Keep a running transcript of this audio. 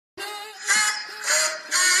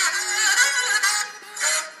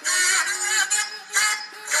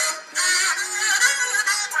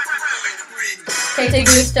que te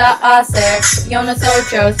gusta hacer. Yo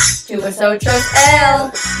nosotros, tú vosotros,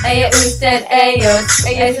 él, ella, usted, ellos,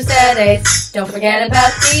 ellas, ustedes. Don't forget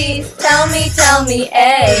about these. Tell me,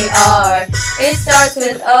 A-R. It starts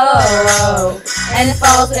with O, and it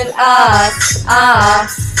falls with us,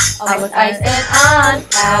 all with ice and on.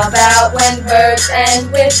 How about when verbs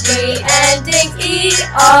end with the ending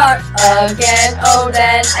E-R? Again, O,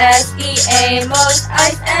 then S-E-A, most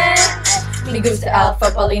ice and. Me gusta el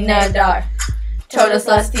fútbol y nadar. Todos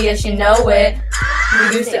los días, you know it.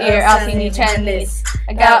 Me gusta ir al cine y tenis.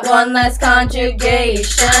 I got one less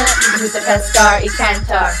conjugation. Me gusta pescar y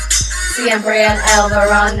cantar. Siempre en el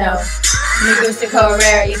verano. Me gusta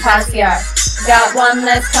correr y pasear. Got one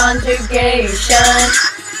less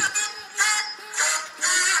conjugation.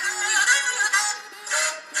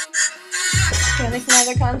 Tienes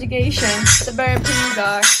another conjugation. The verb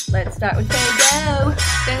jugar. Let's start with juego.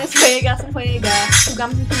 Tienes juegas and juega.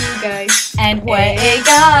 Jugamos y jugas. And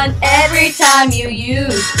juegan. Every time you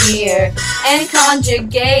use here and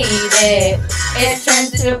conjugate it, it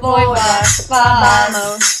turns into voiva,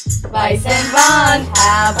 vas, vice and van.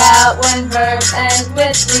 How about when verbs end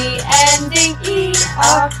with the ending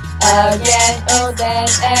er? Again, o, then,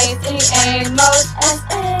 a, most, s,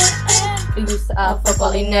 me gusta el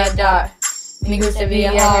fútbol y nadar. Me gusta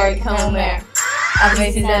viajar y comer. A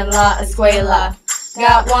veces en la escuela.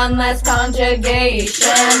 Got one less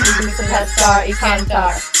conjugation. Me gusta pescar y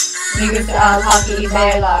cantar. Me gusta el hockey y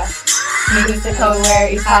bailar. Me gusta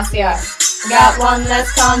correr y pasear. Got one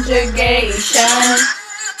less conjugation.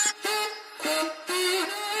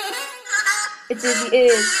 It's easy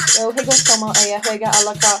is. Yo juego como ella juega a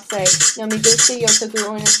la clase. No me gusta, yo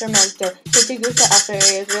toco un instrumento. Que te gusta hacer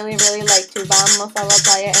es really like to. Vamos a la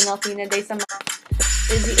playa en el fin de semana.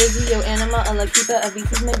 Izzy, yo anima a la equipa. A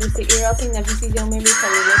veces me gusta ir al cine, a veces yo me gusta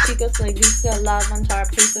ir. Los chicos les gusta levantar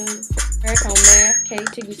pesos. Comer, que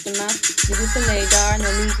te gusta más. Me gusta nadar,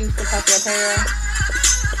 no me gusta pasear.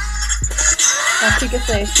 Los chicos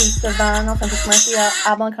les gusta van al centro comercial,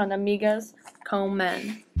 hablan con amigas,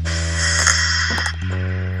 comen.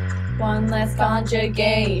 One less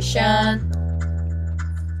conjugation.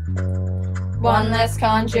 One less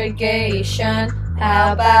conjugation.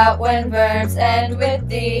 How about when verbs end with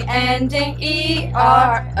the ending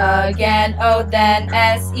er? Again, o, then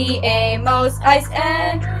S-E-A, most ice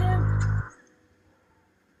and.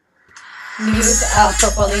 Me gusta el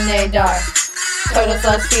fútbol y nadar. Todos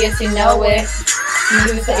los días, you know it.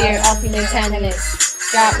 Me gusta ir al cine y tenis.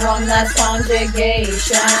 Got one less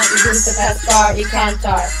conjugation. Me gusta pescar y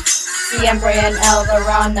cantar. Siempre en el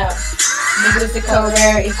verano. Me gusta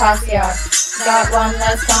correr y pasear. Got one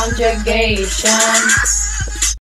less conjugation.